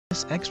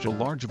This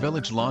extra-large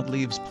village lot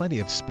leaves plenty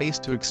of space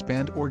to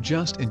expand or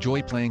just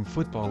enjoy playing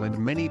football and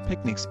many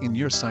picnics in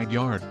your side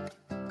yard.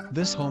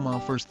 This home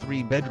offers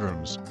 3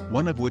 bedrooms,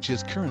 one of which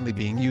is currently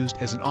being used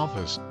as an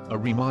office, a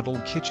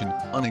remodeled kitchen,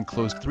 an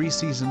enclosed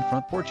 3-season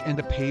front porch and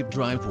a paved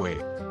driveway.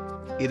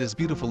 It is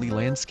beautifully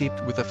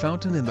landscaped with a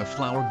fountain in the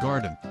flower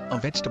garden, a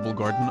vegetable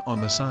garden on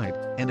the side,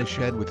 and a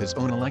shed with its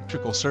own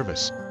electrical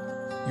service.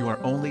 You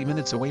are only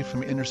minutes away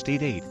from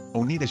Interstate 8,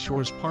 Oneida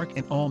Shores Park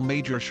and all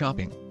major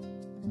shopping.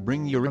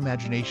 Bring your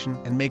imagination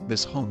and make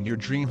this home your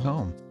dream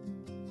home.